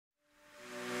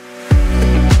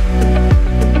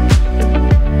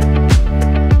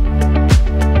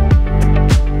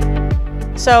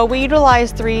So we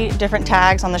utilize 3 different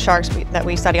tags on the sharks that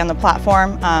we study on the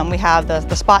platform. We have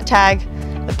the spot tag,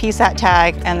 the PSAT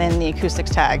tag, and then the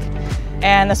acoustics tag.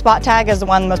 And the spot tag is the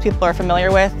one most people are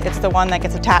familiar with. It's the one that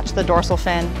gets attached to the dorsal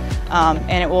fin,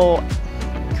 and it will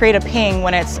create a ping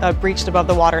when it's breached above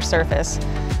the water surface.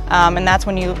 And that's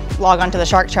when you log onto the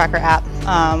Shark Tracker app.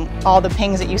 All the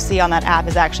pings that you see on that app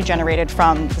is actually generated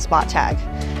from the spot tag.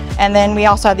 And then we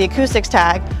also have the acoustics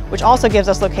tag, which also gives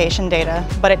us location data,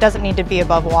 but it doesn't need to be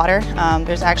above water.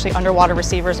 There's actually underwater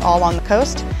receivers all along the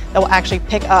coast that will actually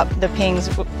pick up the pings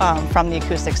from the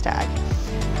acoustics tag.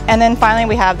 And then finally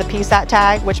we have the PSAT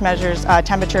tag, which measures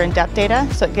temperature and depth data,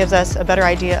 so it gives us a better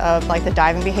idea of like the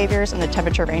diving behaviors and the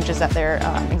temperature ranges that they're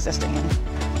existing in.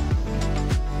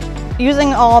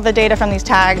 Using all the data from these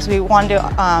tags, we wanted to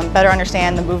better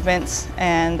understand the movements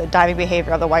and the diving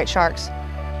behavior of the white sharks.